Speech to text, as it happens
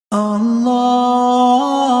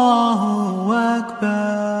Allahu Akbar.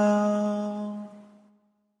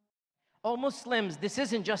 Oh Muslims, this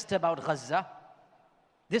isn't just about Gaza.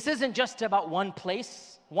 This isn't just about one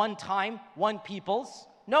place, one time, one peoples.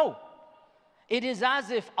 No. It is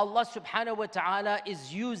as if Allah subhanahu wa ta'ala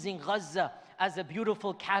is using Gaza as a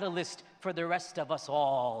beautiful catalyst for the rest of us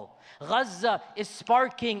all. Gaza is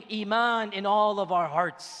sparking iman in all of our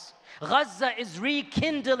hearts. Gaza is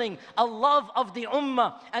rekindling a love of the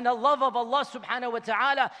ummah and a love of Allah subhanahu wa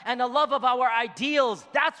ta'ala and a love of our ideals.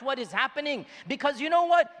 That's what is happening. Because you know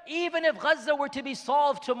what? Even if Gaza were to be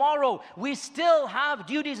solved tomorrow, we still have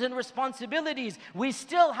duties and responsibilities. We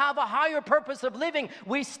still have a higher purpose of living.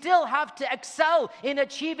 We still have to excel in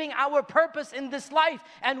achieving our purpose in this life.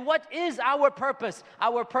 And what is our purpose?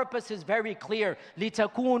 Our purpose is very clear.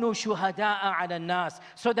 لِتَكُونُوا شُهَدَاءَ عَلَى النَّاسِ,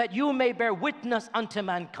 so that you may bear witness unto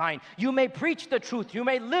mankind. You may preach the truth. You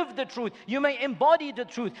may live the truth. You may embody the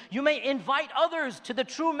truth. You may invite others to the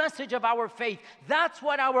true message of our faith. That's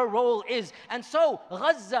what our role is. And so,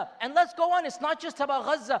 Gaza, and let's go on, it's not just about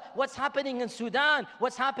Gaza. What's happening in Sudan?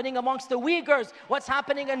 What's happening amongst the Uyghurs? What's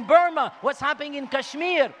happening in Burma? What's happening in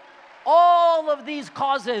Kashmir? All of these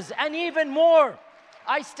causes and even more.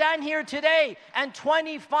 I stand here today and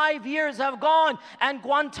 25 years have gone and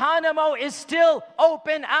Guantanamo is still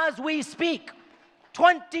open as we speak.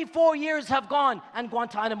 24 years have gone and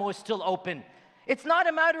Guantanamo is still open. It's not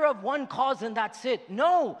a matter of one cause and that's it.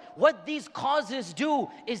 No, what these causes do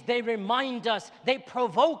is they remind us, they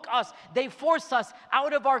provoke us, they force us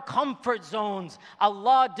out of our comfort zones.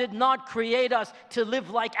 Allah did not create us to live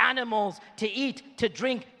like animals, to eat, to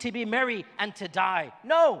drink, to be merry, and to die.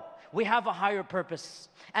 No, we have a higher purpose.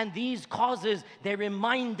 And these causes, they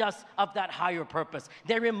remind us of that higher purpose.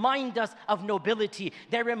 They remind us of nobility.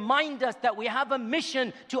 They remind us that we have a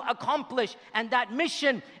mission to accomplish. And that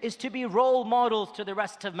mission is to be role models to the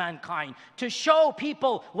rest of mankind. To show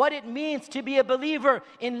people what it means to be a believer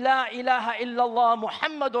in La ilaha illallah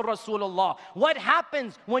Muhammadur Rasulullah. What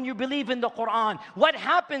happens when you believe in the Quran? What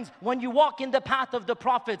happens when you walk in the path of the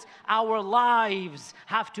prophets? Our lives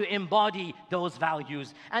have to embody those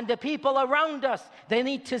values. And the people around us, they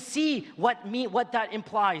need to see what that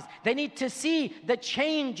implies. They need to see the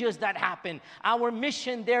changes that happen. Our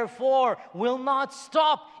mission, therefore, will not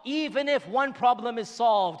stop even if one problem is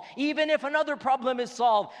solved, even if another problem is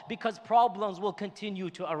solved, because problems will continue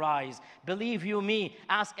to arise. Believe you me,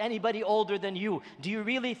 ask anybody older than you, do you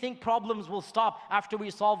really think problems will stop after we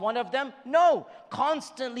solve one of them? No.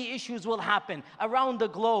 Constantly issues will happen around the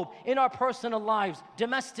globe, in our personal lives,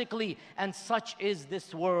 domestically, and such is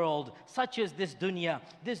this world, such is this dunya.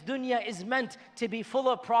 This dunya is meant to be full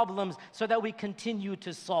of problems so that we continue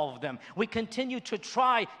to solve them. We continue to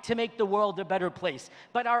try to make the world a better place.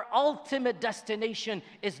 But our ultimate destination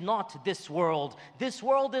is not this world. This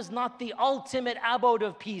world is not the ultimate abode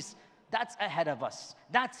of peace. That's ahead of us.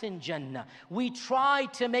 That's in Jannah. We try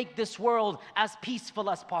to make this world as peaceful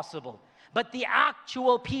as possible. But the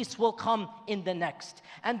actual peace will come in the next.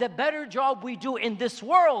 And the better job we do in this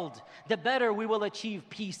world, the better we will achieve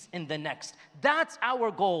peace in the next. That's our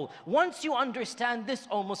goal. Once you understand this,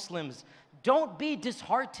 O Muslims, don't be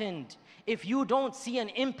disheartened if you don't see an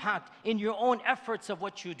impact in your own efforts of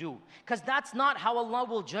what you do. Because that's not how Allah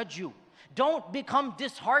will judge you. Don't become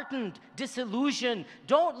disheartened, disillusioned.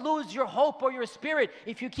 Don't lose your hope or your spirit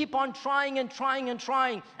if you keep on trying and trying and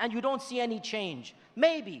trying and you don't see any change.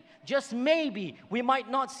 Maybe, just maybe, we might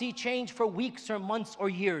not see change for weeks or months or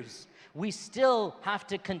years. We still have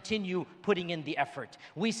to continue putting in the effort.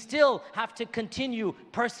 We still have to continue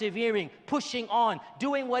persevering, pushing on,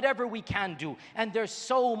 doing whatever we can do. And there's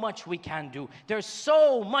so much we can do. There's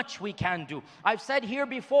so much we can do. I've said here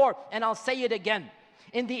before, and I'll say it again.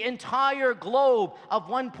 In the entire globe of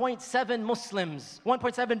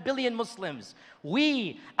 1.7 billion Muslims,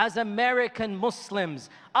 we as American Muslims,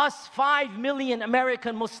 us 5 million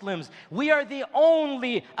American Muslims, we are the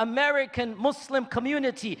only American Muslim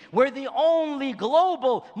community. We're the only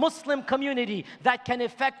global Muslim community that can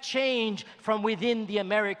effect change from within the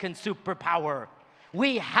American superpower.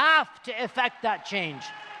 We have to effect that change.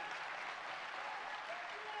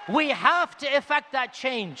 We have to effect that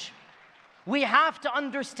change. We have to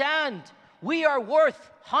understand we are worth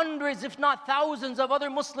hundreds, if not thousands, of other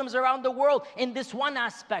Muslims around the world in this one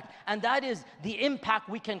aspect, and that is the impact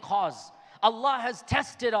we can cause. Allah has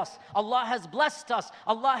tested us. Allah has blessed us.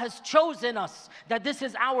 Allah has chosen us that this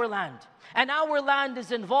is our land. And our land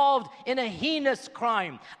is involved in a heinous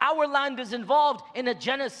crime. Our land is involved in a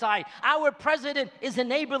genocide. Our president is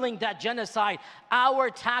enabling that genocide. Our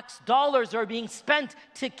tax dollars are being spent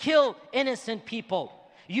to kill innocent people.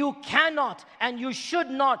 You cannot and you should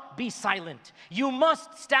not be silent. You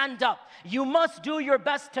must stand up. You must do your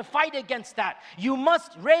best to fight against that. You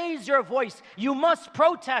must raise your voice. You must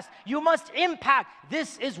protest. You must impact.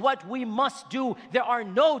 This is what we must do. There are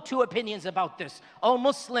no two opinions about this. Oh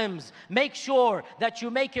Muslims, make sure that you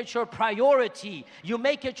make it your priority. You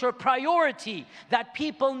make it your priority that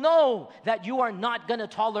people know that you are not going to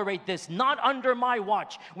tolerate this. Not under my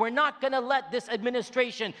watch. We're not going to let this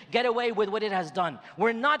administration get away with what it has done.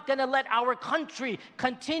 We're not going to let our country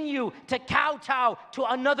continue to kowtow to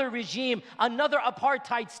another regime, another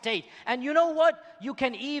apartheid state. And you know what? You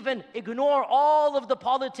can even ignore all of the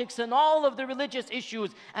politics and all of the religious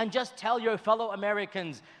issues and just tell your fellow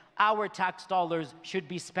Americans, our tax dollars should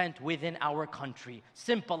be spent within our country.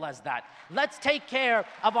 Simple as that. Let's take care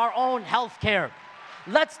of our own health care.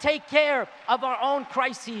 Let's take care of our own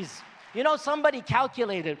crises. You know, somebody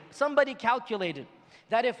calculated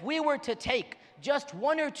that if we were to take just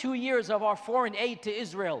 1 or 2 years of our foreign aid to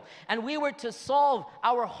Israel, and we were to solve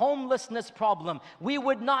our homelessness problem, we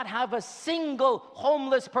would not have a single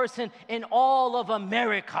homeless person in all of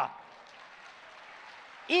America.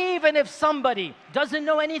 Even if somebody doesn't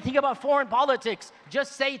know anything about foreign politics,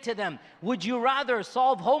 just say to them, would you rather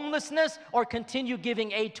solve homelessness or continue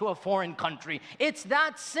giving aid to a foreign country? It's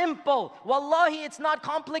that simple. Wallahi, it's not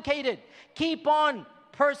complicated. Keep on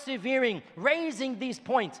persevering, raising these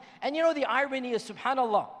points. And you know, the irony is,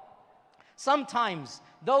 subhanAllah, sometimes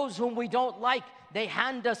those whom we don't like, they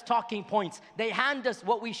hand us talking points. They hand us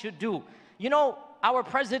what we should do. You know, our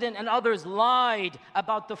president and others lied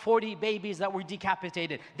about the 40 babies that were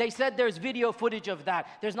decapitated. They said there's video footage of that.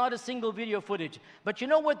 There's not a single video footage. But you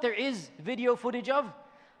know what there is video footage of?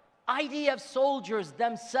 IDF soldiers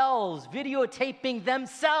themselves videotaping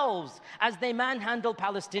themselves as they manhandle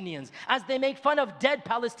Palestinians, as they make fun of dead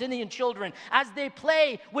Palestinian children, as they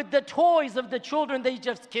play with the toys of the children they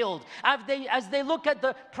just killed, as they look at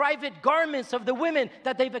the private garments of the women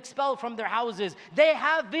that they've expelled from their houses. They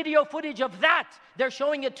have video footage of that. They're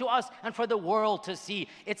showing it to us and for the world to see.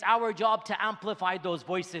 It's our job to amplify those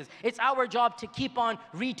voices. It's our job to keep on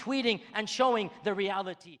retweeting and showing the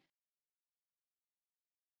reality.